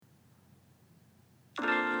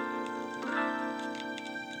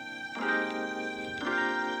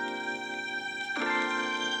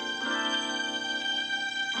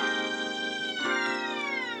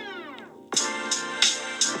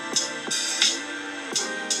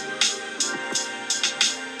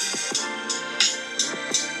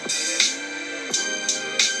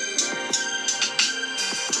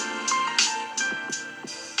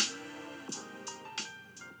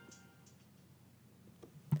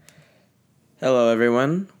Hello,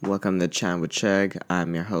 everyone. Welcome to Chat with Chegg.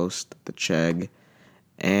 I'm your host, the Chegg,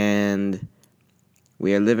 and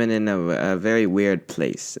we are living in a very weird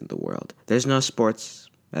place in the world. There's no sports,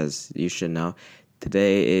 as you should know.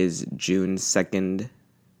 Today is June 2nd,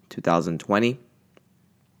 2020,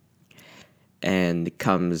 and it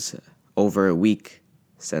comes over a week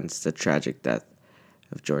since the tragic death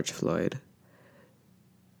of George Floyd.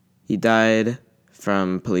 He died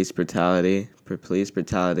from police brutality. Police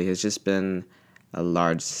brutality has just been a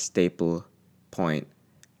large staple point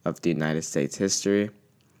of the United States history.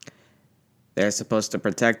 They're supposed to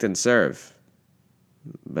protect and serve,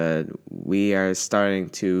 but we are starting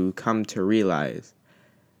to come to realize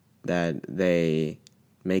that they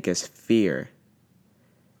make us fear.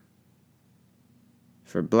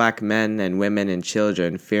 For black men and women and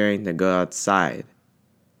children fearing to go outside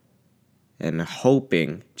and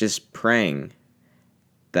hoping, just praying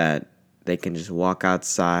that they can just walk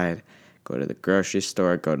outside, go to the grocery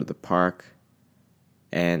store, go to the park,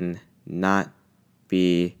 and not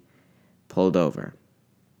be pulled over.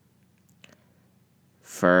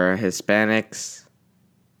 For Hispanics,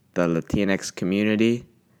 the Latinx community,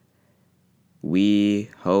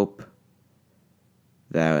 we hope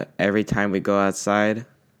that every time we go outside,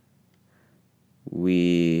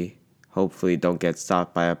 we hopefully don't get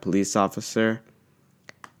stopped by a police officer.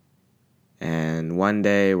 And one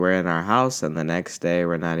day we're in our house, and the next day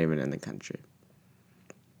we're not even in the country.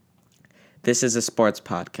 This is a sports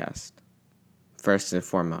podcast, first and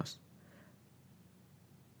foremost.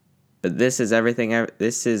 But this is everything.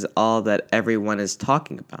 This is all that everyone is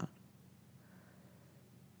talking about.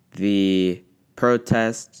 The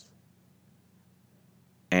protests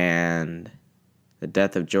and the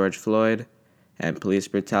death of George Floyd and police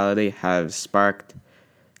brutality have sparked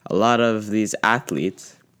a lot of these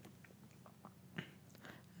athletes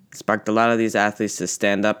to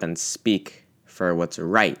stand up and speak for what's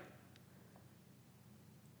right.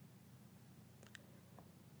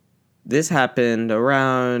 This happened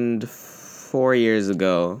around 4 years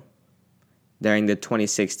ago during the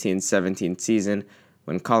 2016-17 season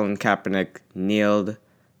when Colin Kaepernick kneeled.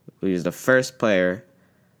 He was the first player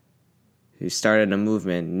who started a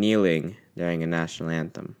movement kneeling during a national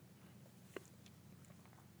anthem.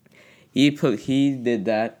 He did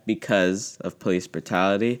that because of police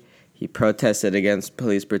brutality. He protested against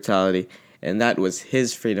police brutality, and that was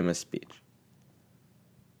his freedom of speech.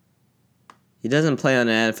 He doesn't play on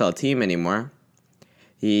an NFL team anymore.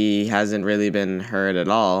 He hasn't really been heard at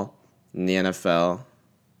all in the NFL.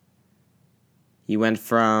 He went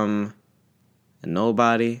from a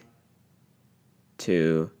nobody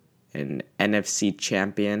to an NFC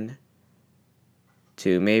champion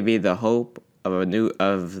to maybe the hope of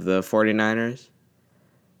the 49ers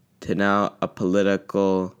to now a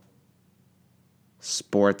political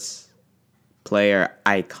sports player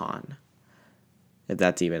icon, if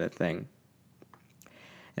that's even a thing.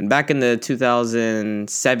 And back in the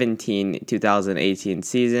 2017-2018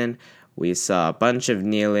 season, we saw a bunch of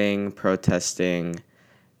kneeling, protesting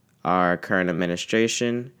our current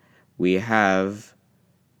administration. We have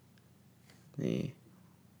the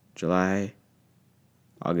July,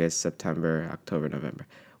 August, September, October, November.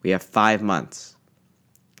 We have 5 months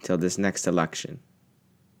till this next election.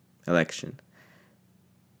 I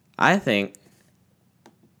think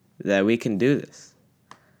that we can do this.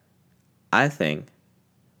 I think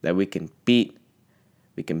that we can beat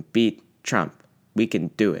Trump. We can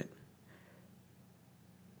do it.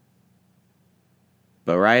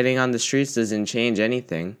 But rioting on the streets doesn't change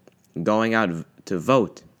anything. Going out to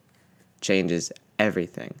vote changes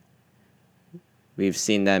everything. We've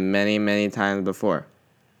seen that many, many times before.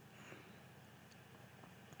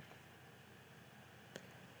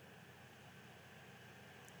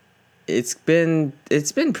 It's been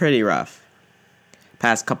pretty rough.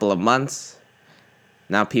 Past couple of months.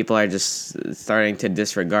 Now people are just starting to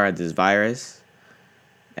disregard this virus.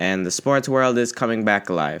 And the sports world is coming back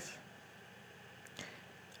alive.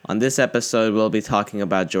 On this episode, we'll be talking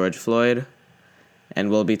about George Floyd. And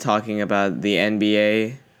we'll be talking about the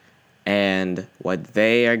NBA and what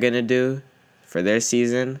they are going to do for their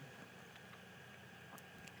season.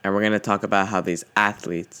 And we're going to talk about how these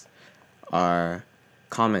athletes are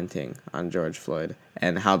commenting on George Floyd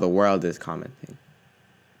and how the world is commenting.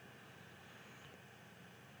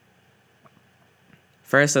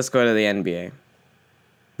 First, let's go to the NBA,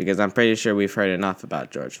 because I'm pretty sure we've heard enough about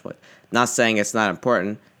George Floyd. Not saying it's not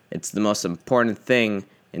important. It's the most important thing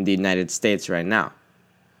in the United States right now.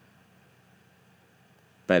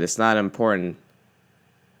 But it's not important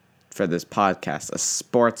for this podcast, a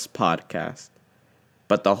sports podcast.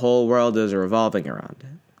 But the whole world is revolving around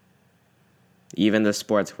it. Even the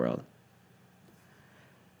sports world.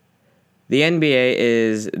 The NBA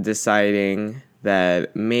is deciding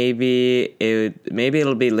that maybe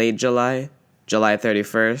it'll be late July, July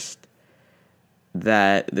 31st,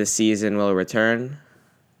 that the season will return.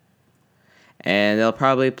 And they'll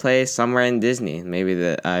probably play somewhere in Disney.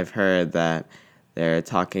 I've heard that they're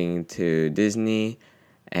talking to Disney,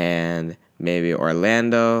 and maybe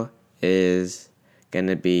Orlando is going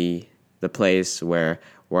to be the place where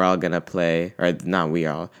we're all going to play, or not we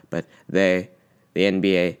all, but the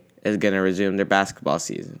NBA is going to resume their basketball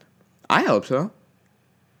season. I hope so.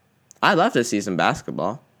 I'd love to see some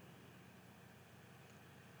basketball.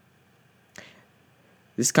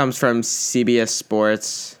 This comes from CBS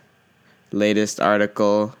Sports' latest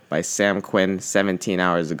article by Sam Quinn 17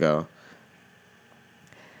 hours ago,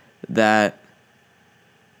 that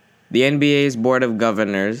the NBA's Board of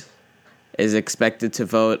Governors is expected to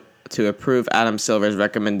vote to approve Adam Silver's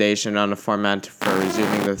recommendation on a format for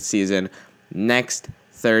resuming the season next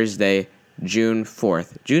Thursday, June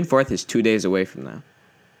 4th. June 4th is 2 days away from now.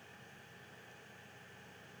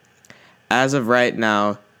 As of right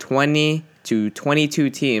now, 20 to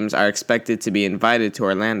 22 teams are expected to be invited to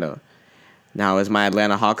Orlando. Now, is my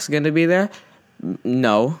Atlanta Hawks going to be there?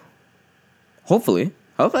 No. Hopefully.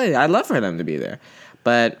 I'd love for them to be there.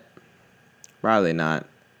 But probably not.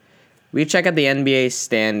 We check out the NBA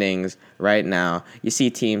standings right now. You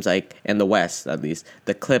see teams like, in the West at least,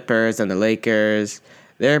 the Clippers and the Lakers.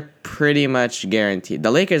 They're pretty much guaranteed.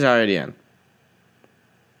 The Lakers are already in.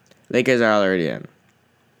 Then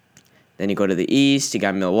you go to the East. You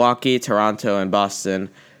got Milwaukee, Toronto, and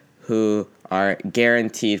Boston, who are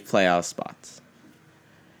guaranteed playoff spots.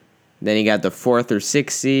 Then you got the 4th or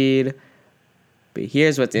 6th seed. But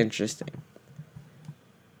here's what's interesting.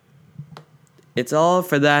 It's all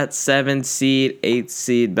for that 7th seed, 8th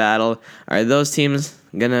seed battle. Are those teams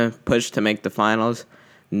going to push to make the finals?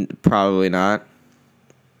 Probably not.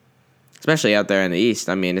 Especially out there in the East.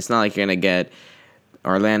 I mean, it's not like you're going to get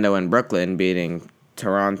Orlando and Brooklyn beating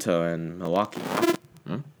Toronto and Milwaukee.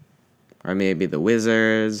 Or maybe the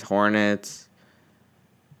Wizards, Hornets.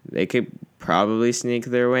 They could probably sneak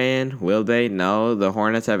their way in. Will they? No. The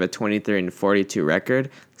Hornets have a 23-42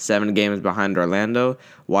 record, 7 games behind Orlando.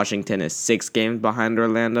 Washington is 6 games behind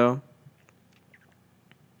Orlando.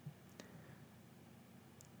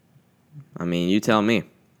 I mean, you tell me.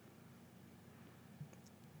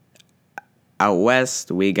 Out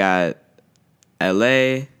West, we got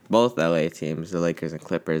LA, both LA teams, the Lakers and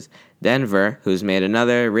Clippers. Denver, who's made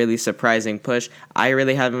another really surprising push. I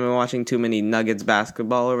really haven't been watching too many Nuggets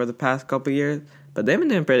basketball over the past couple years, but they've been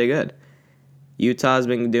doing pretty good. Utah's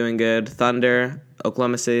been doing good. Thunder,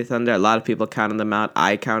 Oklahoma City Thunder, a lot of people counted them out.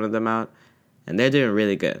 I counted them out, and they're doing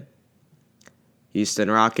really good.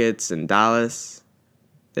 Houston Rockets and Dallas,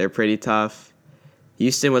 they're pretty tough.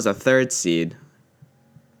 Houston was a 3rd seed,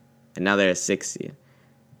 and now they're a 6th seed.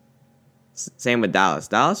 Same with Dallas.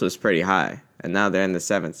 Dallas was pretty high, and now they're in the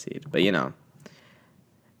 7th seed. But,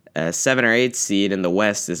 a 7 or 8 seed in the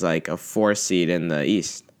West is like a 4 seed in the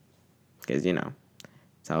East. Because,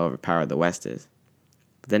 that's how overpowered the West is.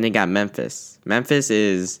 But then you got Memphis. Memphis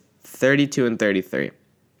is 32-33.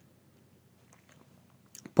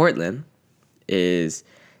 Portland is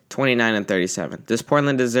 29-37. Does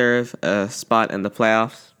Portland deserve a spot in the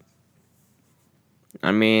playoffs?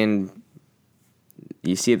 I mean,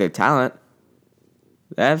 you see their talent.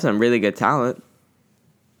 They have some really good talent.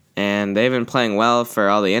 And they've been playing well for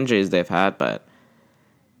all the injuries they've had, but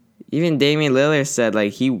even Damian Lillard said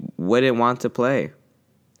he wouldn't want to play.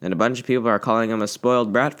 And a bunch of people are calling him a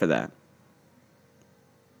spoiled brat for that.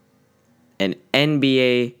 An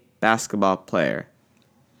NBA basketball player,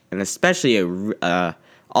 and especially a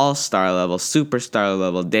all-star level, superstar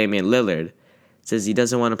level Damian Lillard, says he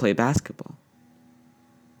doesn't want to play basketball.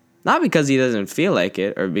 Not because he doesn't feel like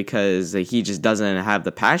it or because he just doesn't have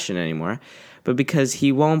the passion anymore, but because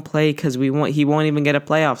he won't play because he won't even get a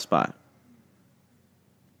playoff spot.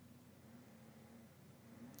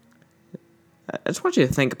 I just want you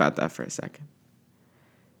to think about that for a second.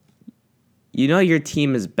 You know your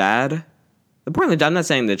team is bad. Importantly, I'm not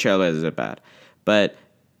saying the Trailblazers are bad, but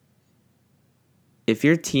if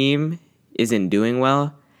your team isn't doing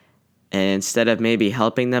well, and instead of maybe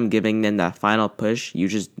helping them, giving them that final push, you're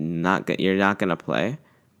not gonna play.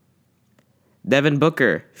 Devin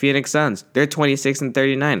Booker, Phoenix Suns, they're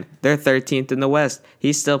 26-39. They're 13th in the West.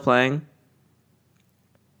 He's still playing.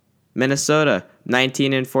 Minnesota,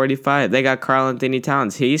 19-45. They got Karl Anthony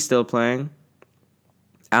Towns. He's still playing.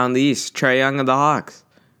 Out in the East, Trae Young of the Hawks.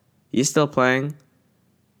 He's still playing.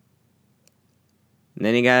 And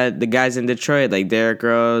then you got the guys in Detroit like Derrick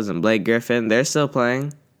Rose and Blake Griffin. They're still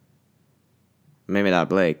playing. Maybe not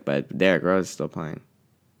Blake, but Derrick Rose is still playing.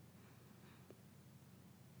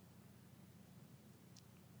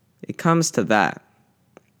 it comes to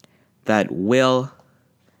that will,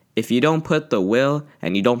 if you don't put the will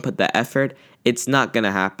and you don't put the effort, it's not going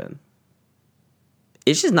to happen.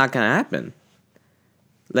 It's just not going to happen.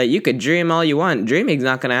 Like, you could dream all you want. Dreaming's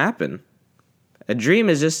not going to happen. A dream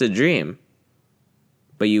is just a dream.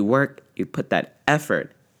 But you put that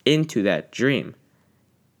effort into that dream.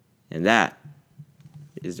 And that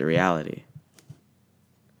is the reality.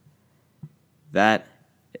 That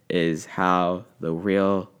is how the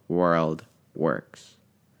real world works.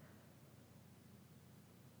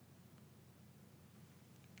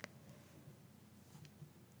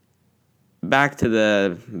 Back to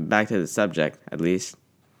the subject, at least.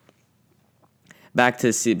 Back to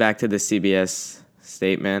the CBS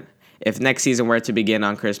statement. If next season were to begin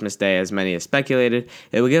on Christmas Day, as many have speculated,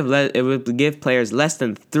 it would give players less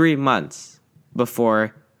than 3 months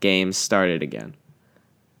before games started again.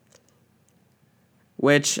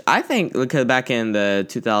 Which I think, because back in the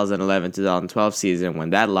 2011-2012 season, when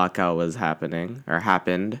that lockout was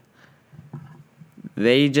happened,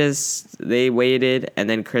 they waited, and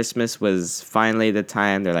then Christmas was finally the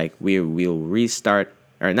time. They're like, we'll restart,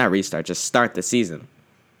 or not restart, just start the season.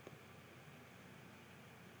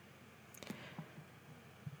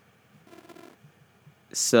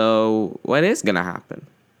 So what is going to happen?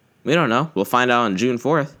 We don't know. We'll find out on June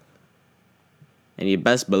 4th. And you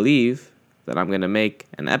best believe that I'm going to make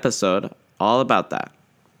an episode all about that.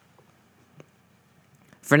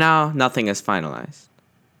 For now, nothing is finalized.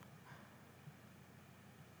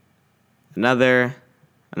 Another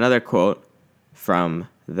quote from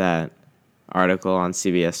that article on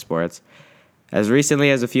CBS Sports. As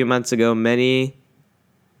recently as a few months ago,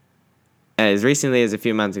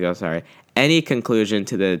 any conclusion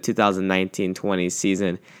to the 2019-20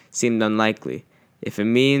 season seemed unlikely. If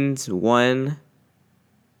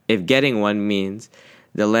getting one means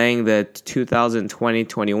delaying the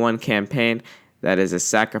 2020-21 campaign, that is a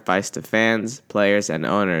sacrifice to fans, players, and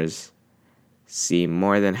owners seem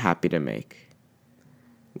more than happy to make.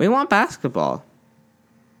 We want basketball.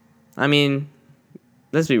 I mean,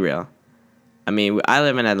 let's be real. I mean, I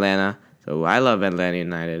live in Atlanta, so I love Atlanta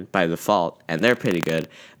United by default, and they're pretty good.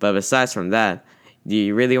 But besides from that, do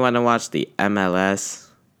you really want to watch the MLS?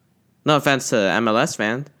 No offense to MLS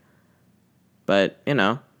fans, but,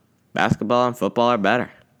 basketball and football are better.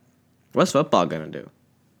 What's football going to do?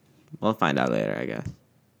 We'll find out later, I guess.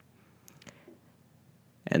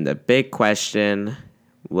 And the big question,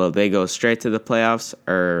 will they go straight to the playoffs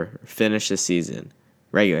or finish the season,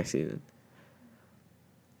 regular season?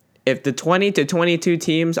 If the 20 to 22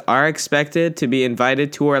 teams are expected to be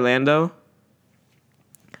invited to Orlando,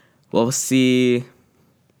 we'll see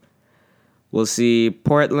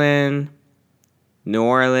Portland, New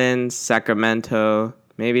Orleans, Sacramento,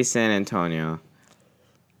 maybe San Antonio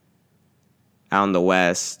out in the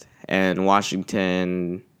West, and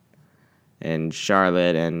Washington and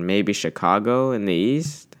Charlotte and maybe Chicago in the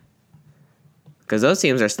East. Because those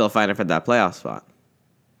teams are still fighting for that playoff spot.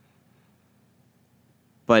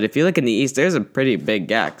 But if you look in the East, there's a pretty big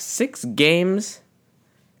gap. 6 games,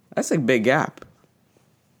 that's a big gap.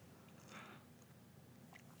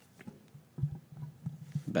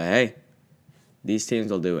 But hey, these teams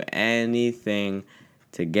will do anything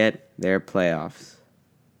to get their playoffs.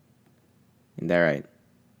 And they're right.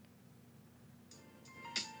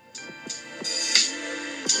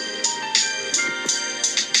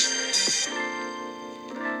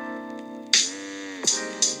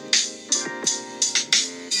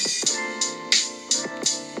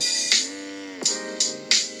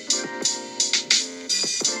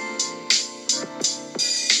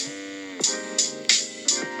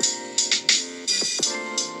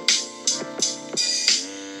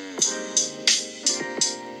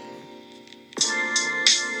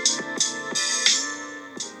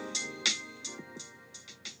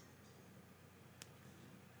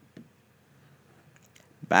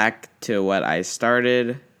 Back to what I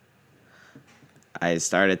started. I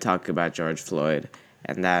started talking about George Floyd,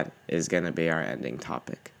 and that is going to be our ending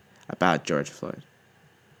topic, about George Floyd.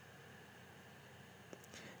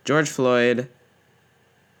 George Floyd,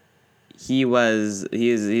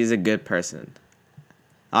 he's a good person.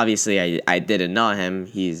 Obviously, I didn't know him.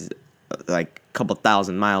 He's like a couple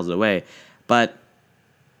thousand miles away, but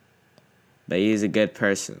he's a good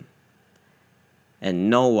person. And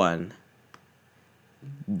no one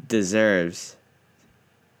deserves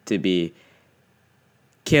to be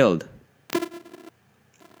killed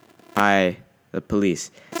by the police.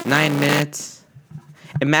 9 minutes.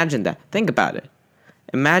 Imagine that. Think about it.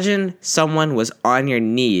 Imagine someone was on your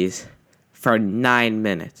knees for 9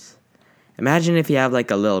 minutes. Imagine if you have like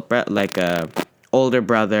a older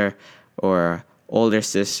brother or older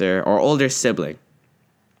sister or older sibling.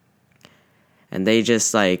 And they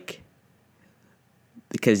just like,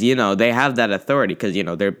 because, you know, they have that authority because, you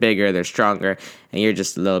know, they're bigger, they're stronger, and you're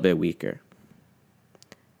just a little bit weaker.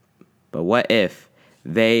 But what if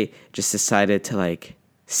they just decided to like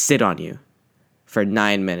sit on you for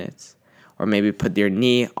 9 minutes, or maybe put their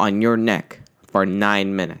knee on your neck for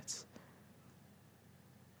 9 minutes?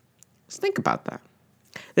 Just think about that.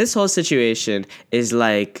 This whole situation is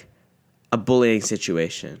like a bullying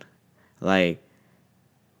situation. Like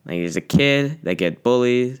there's a kid that gets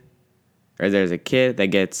bullied, or there's a kid that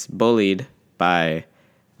gets bullied by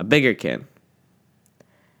a bigger kid.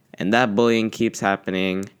 And that bullying keeps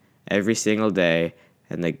happening every single day,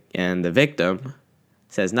 and the victim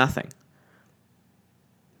says nothing.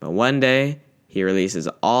 But one day, he releases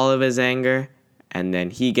all of his anger, and then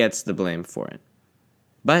he gets the blame for it.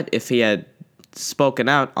 But if he had spoken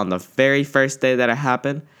out on the very first day that it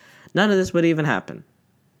happened, none of this would even happen.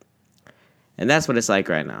 And that's what it's like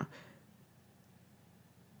right now.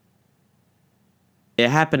 It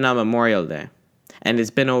happened on Memorial Day, and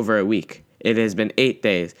it's been over a week. It has been 8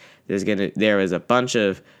 days. There was a bunch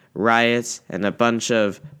of riots and a bunch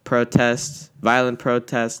of protests, violent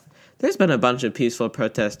protests. There's been a bunch of peaceful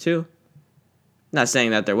protests too. Not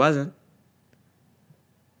saying that there wasn't.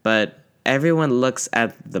 But everyone looks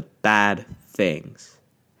at the bad things.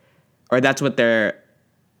 Or that's what they're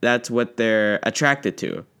attracted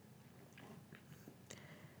to.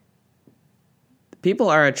 People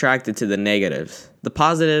are attracted to the negatives. The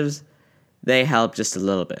positives, they help just a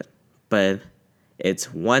little bit. But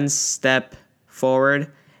it's one step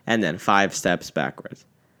forward and then 5 steps backwards.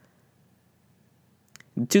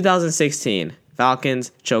 2016,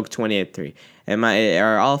 Falcons choked 28-3.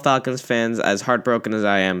 Are all Falcons fans as heartbroken as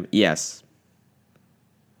I am? Yes.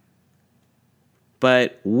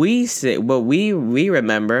 But we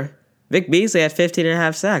remember Vic Beasley had 15 and a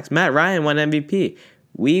half sacks. Matt Ryan won MVP.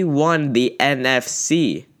 We won the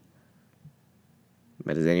NFC.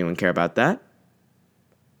 But does anyone care about that?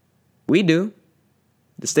 We do.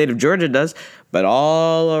 The state of Georgia does. But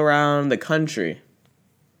all around the country,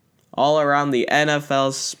 all around the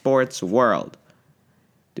NFL sports world,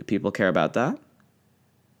 do people care about that?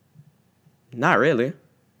 Not really.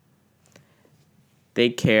 They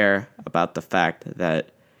care about the fact that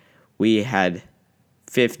we had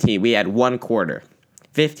one quarter,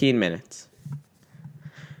 15 minutes,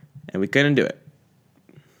 and we couldn't do it.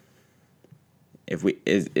 If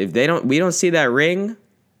we don't see that ring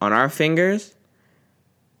on our fingers,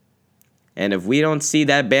 and if we don't see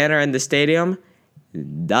that banner in the stadium,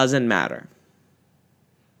 it doesn't matter.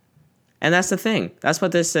 And that's the thing. That's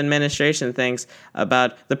what this administration thinks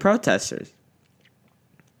about the protesters.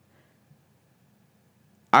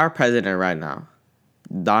 Our president right now,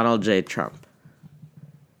 Donald J. Trump,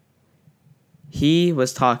 he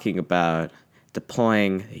was talking about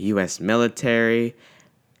deploying the U.S. military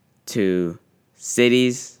to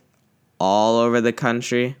cities all over the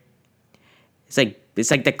country. It's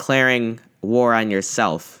like declaring war on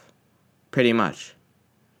yourself, pretty much.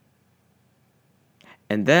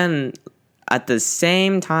 And then at the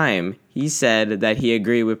same time, he said that he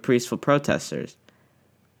agreed with peaceful protesters.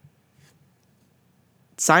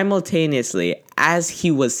 Simultaneously, as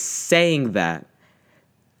he was saying that,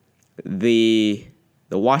 the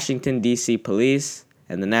Washington, D.C. police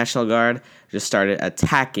and the National Guard just started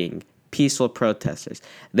attacking peaceful protesters.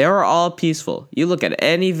 They were all peaceful. You look at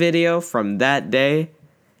any video from that day,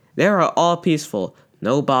 they were all peaceful.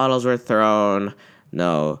 No bottles were thrown,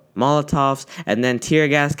 no Molotovs, and then tear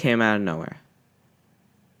gas came out of nowhere.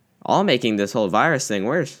 All making this whole virus thing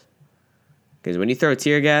worse. Because when you throw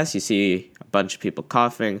tear gas, you see a bunch of people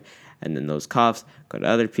coughing, and then those coughs go to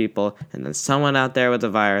other people, and then someone out there with the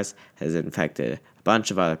virus has infected a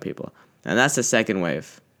bunch of other people. And that's the second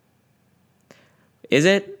wave. Is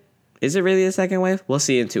it? Is it really a second wave? We'll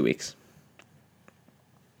see in 2 weeks.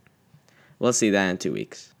 We'll see that in 2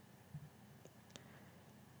 weeks.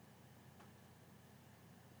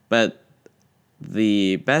 But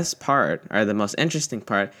the best part, or the most interesting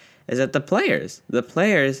part, is that the players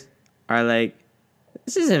are like,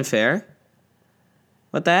 this isn't fair.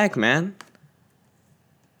 What the heck, man?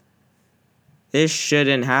 This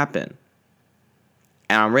shouldn't happen.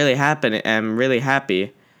 And I'm really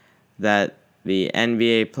happy that the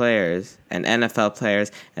NBA players and NFL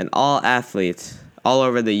players and all athletes all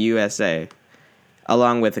over the USA,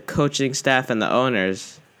 along with the coaching staff and the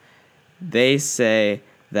owners, they say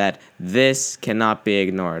that this cannot be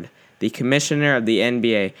ignored. The commissioner of the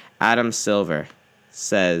NBA, Adam Silver,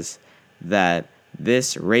 says that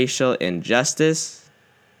this racial injustice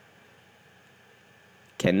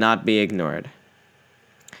cannot be ignored.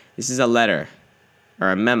 This is a letter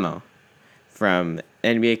or a memo from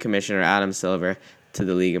NBA Commissioner Adam Silver to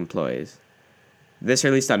the league employees. This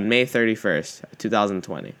released on May 31st,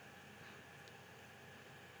 2020.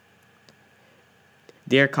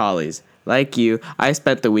 Dear colleagues, like you, I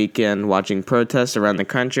spent the weekend watching protests around the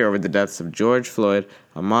country over the deaths of George Floyd,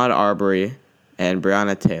 Ahmaud Arbery, and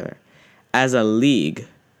Breonna Taylor. As a league,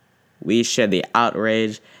 we share the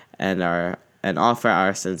outrage and offer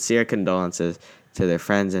our sincere condolences to their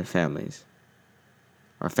friends and families,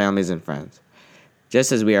 or families and friends.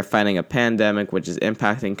 Just as we are fighting a pandemic which is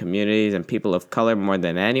impacting communities and people of color more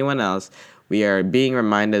than anyone else, we are being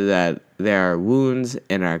reminded that there are wounds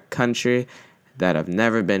in our country that have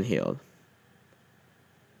never been healed.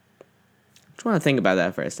 Just want to think about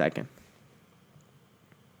that for a second.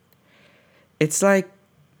 It's like,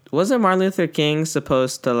 wasn't Martin Luther King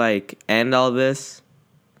supposed to end all this?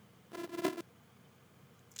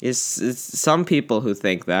 It's some people who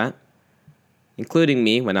think that, including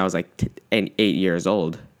me when I was 8 years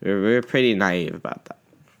old. We were pretty naive about that.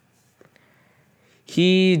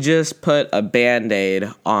 He just put a Band-Aid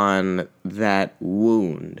on that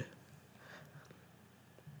wound.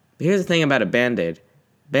 But here's the thing about a Band-Aid.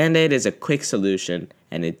 Band-Aid is a quick solution,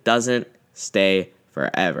 and it doesn't stay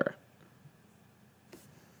forever.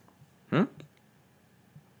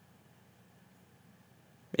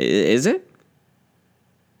 Is it?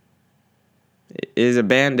 Is a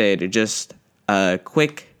Band-Aid just a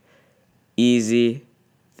quick, easy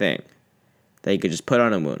thing that you could just put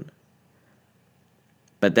on a wound?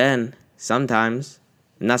 But then, one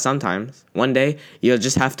day, you'll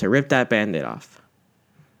just have to rip that Band-Aid off.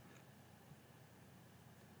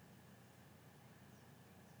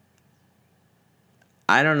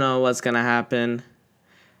 I don't know what's going to happen.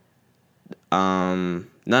 None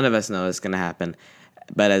of us know what's going to happen.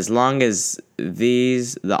 But as long as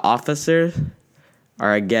the officers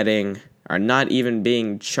are not even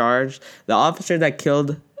being charged, the officer that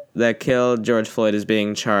killed George Floyd is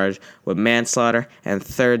being charged with manslaughter and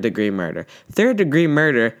third-degree murder. Third-degree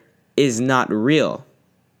murder is not real.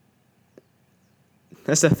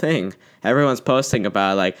 That's the thing. Everyone's posting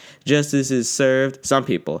about justice is served. Some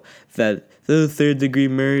people that third-degree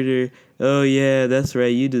murder. Oh yeah, that's right.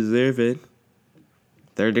 You deserve it.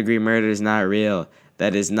 Third-degree murder is not real.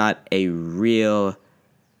 That is not a real.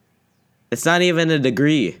 It's not even a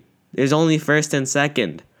degree. There's only first and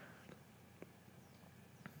second.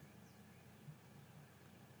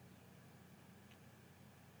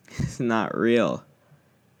 It's not real.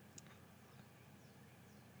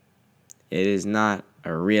 It is not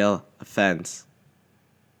a real offense.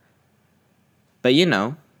 But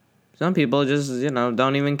some people just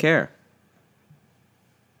don't even care.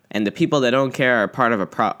 And the people that don't care are part of a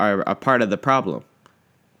part of the problem.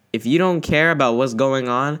 If you don't care about what's going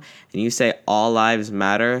on and you say all lives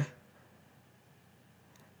matter,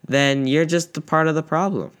 then you're just a part of the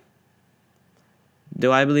problem.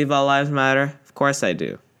 Do I believe all lives matter? Of course I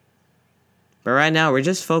do. But right now, we're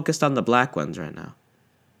just focused on the black ones right now.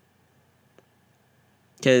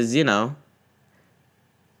 Because,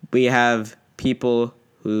 we have people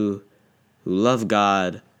who love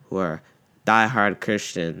God, who are diehard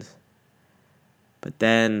Christians. But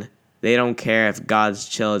then they don't care if God's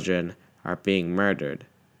children are being murdered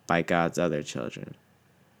by God's other children.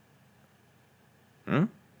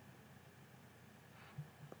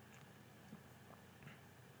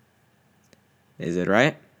 Is it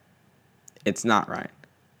right? It's not right.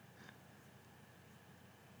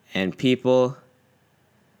 And people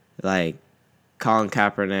like Colin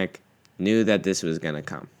Kaepernick knew that this was going to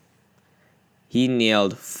come. He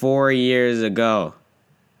kneeled 4 years ago.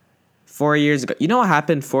 4 years ago. You know what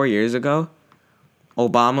happened 4 years ago?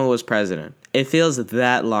 Obama was president. It feels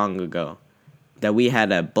that long ago that we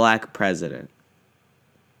had a black president.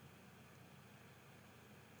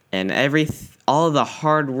 And all of the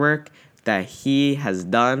hard work that he has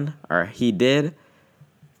done, or he did,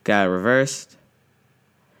 got reversed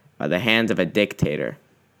by the hands of a dictator.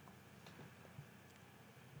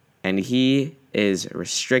 And he is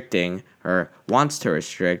restricting, or wants to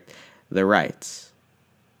restrict, the rights.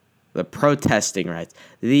 The protesting rights.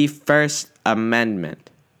 The First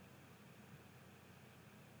Amendment.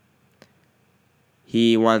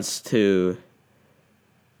 He wants to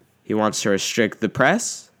restrict the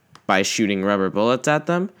press by shooting rubber bullets at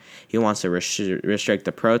them. He wants to restrict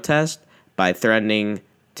the protest by threatening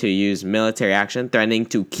to use military action, threatening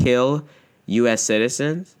to kill U.S.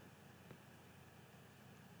 citizens.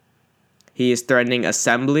 He is threatening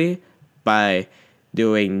assembly by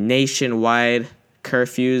doing nationwide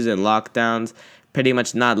curfews and lockdowns, pretty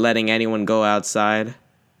much not letting anyone go outside,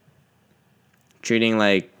 treating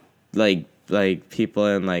like like people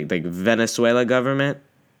in like Venezuela government.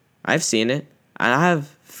 I've seen it. I have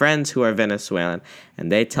friends who are Venezuelan,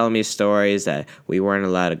 and they tell me stories that we weren't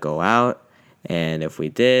allowed to go out, and if we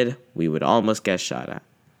did, we would almost get shot at.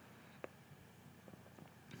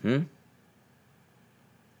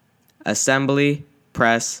 Assembly,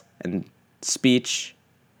 press, and speech.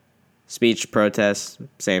 Speech, protest,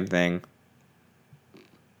 same thing.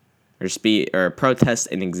 Or protest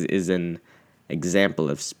is an example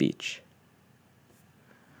of speech.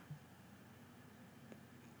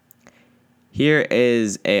 Here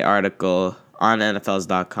is a article on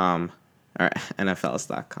NFL.com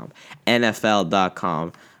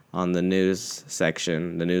on the news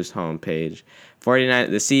section, the news homepage.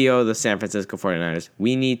 The CEO of the San Francisco 49ers,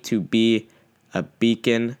 we need to be a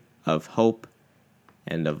beacon of hope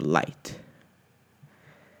and of light.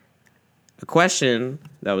 A question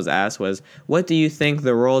that was asked was, what do you think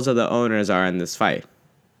the roles of the owners are in this fight?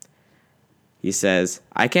 He says,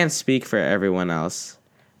 I can't speak for everyone else,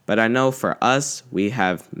 but I know for us, we've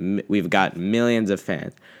got millions of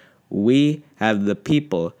fans. We have the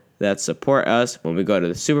people that support us when we go to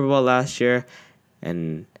the Super Bowl last year,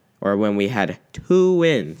 or when we had 2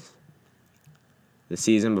 wins the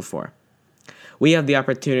season before. We have the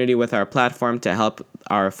opportunity with our platform to help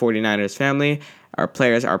our 49ers family. Our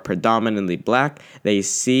players are predominantly black. They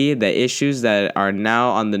see the issues that are now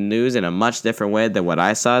on the news in a much different way than what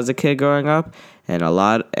I saw as a kid growing up, and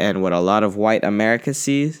what a lot of white America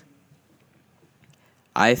sees.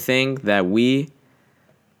 I think that we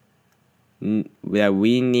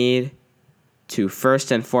need to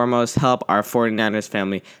first and foremost help our 49ers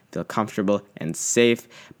family feel comfortable and safe.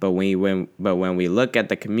 But when we look at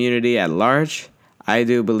the community at large, I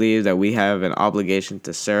do believe that we have an obligation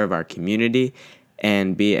to serve our community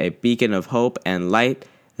and be a beacon of hope and light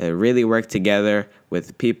that really work together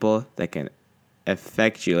with people that can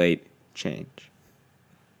effectuate change.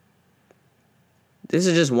 This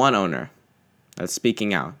is just one owner that's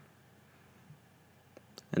speaking out.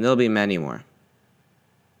 And there'll be many more.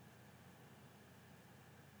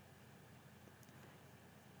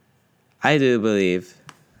 I do believe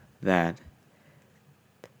that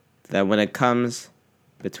when it comes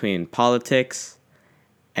between politics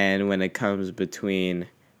and when it comes between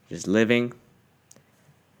just living,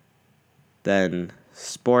 then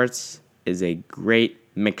sports is a great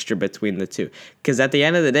mixture between the two. Because at the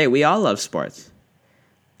end of the day, we all love sports.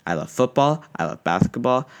 I love football. I love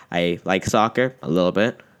basketball. I like soccer a little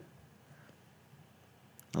bit.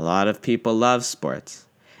 A lot of people love sports.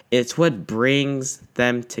 It's what brings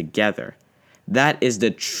them together. That is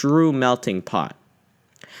the true melting pot.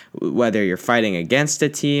 Whether you're fighting against a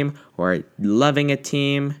team or loving a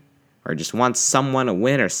team or just want someone to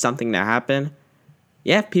win or something to happen,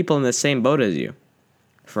 you have people in the same boat as you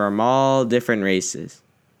from all different races.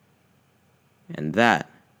 And that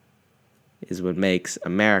is what makes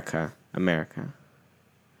America, America.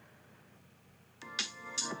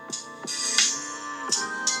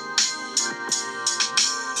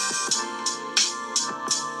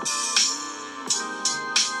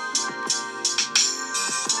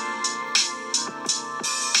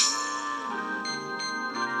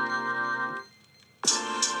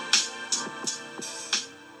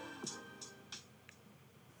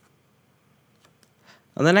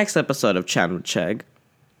 On the next episode of Chat with Chegg,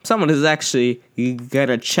 someone is actually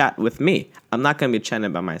gonna chat with me. I'm not gonna be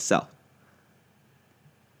chatting by myself.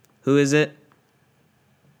 Who is it?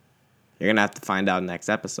 You're gonna have to find out next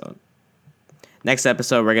episode. Next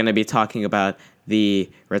episode, we're gonna be talking about the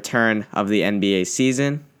return of the NBA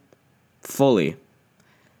season fully.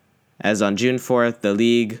 As on June 4th, the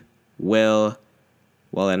league will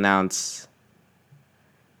announce.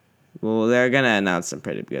 Well, they're gonna announce some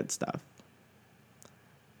pretty good stuff.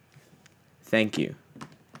 Thank you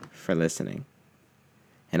for listening,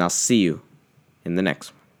 and I'll see you in the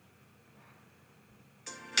next one.